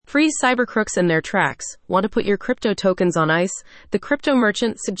Freeze cybercrooks in their tracks. Want to put your crypto tokens on ice? The Crypto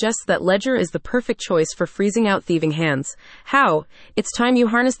Merchant suggests that Ledger is the perfect choice for freezing out thieving hands. How? It's time you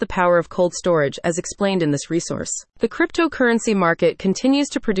harness the power of cold storage, as explained in this resource. The cryptocurrency market continues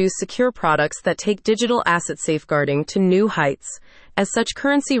to produce secure products that take digital asset safeguarding to new heights. As such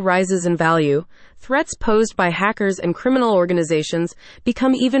currency rises in value, threats posed by hackers and criminal organizations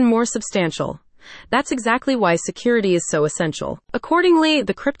become even more substantial. That's exactly why security is so essential. Accordingly,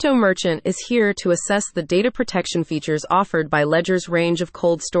 the Crypto Merchant is here to assess the data protection features offered by Ledger's range of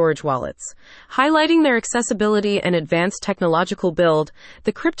cold storage wallets. Highlighting their accessibility and advanced technological build,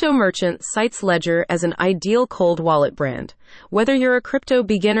 the Crypto Merchant cites Ledger as an ideal cold wallet brand. Whether you're a crypto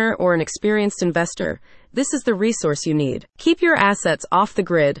beginner or an experienced investor, this is the resource you need. Keep your assets off the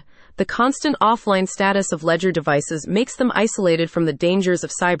grid. The constant offline status of Ledger devices makes them isolated from the dangers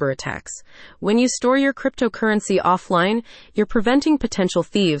of cyber attacks. When you store your cryptocurrency offline, you're preventing potential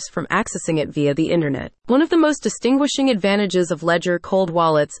thieves from accessing it via the internet. One of the most distinguishing advantages of Ledger cold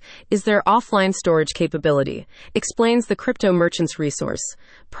wallets is their offline storage capability, explains the Crypto Merchant's resource.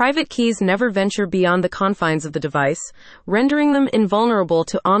 Private keys never venture beyond the confines of the device, rendering them invulnerable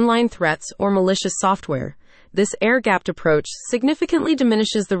to online threats or malicious software. This air-gapped approach significantly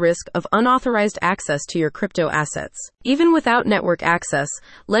diminishes the risk of unauthorized access to your crypto assets. Even without network access,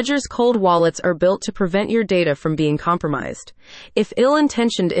 Ledger's cold wallets are built to prevent your data from being compromised. If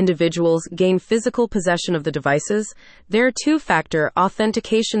ill-intentioned individuals gain physical possession of the devices, their two-factor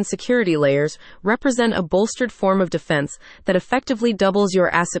authentication security layers represent a bolstered form of defense that effectively doubles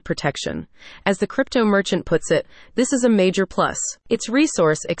your asset protection. As the Crypto Merchant puts it, this is a major plus. Its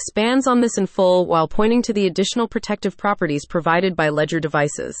resource expands on this in full while pointing to the additional protective properties provided by Ledger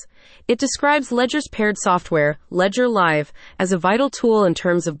devices. It describes Ledger's paired software, Ledger Live, as a vital tool in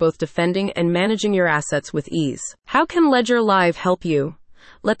terms of both defending and managing your assets with ease. How can Ledger Live help you?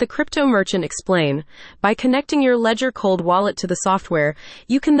 Let the Crypto Merchant explain. By connecting your Ledger cold wallet to the software,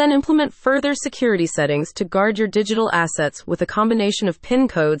 you can then implement further security settings to guard your digital assets with a combination of PIN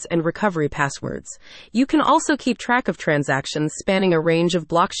codes and recovery passwords. You can also keep track of transactions spanning a range of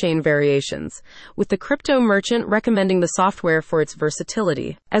blockchain variations, with the Crypto Merchant recommending the software for its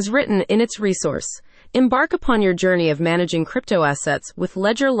versatility. As written in its resource, embark upon your journey of managing crypto assets with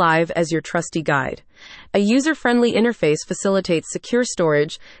Ledger Live as your trusty guide. A user-friendly interface facilitates secure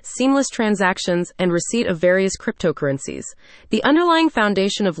storage, seamless transactions, and receipt of various cryptocurrencies. The underlying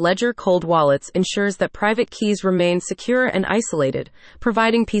foundation of Ledger cold wallets ensures that private keys remain secure and isolated,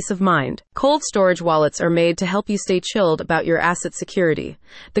 providing peace of mind. Cold storage wallets are made to help you stay chilled about your asset security.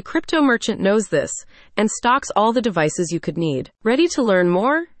 The Crypto Merchant knows this and stocks all the devices you could need. Ready to learn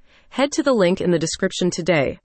more? Head to the link in the description today.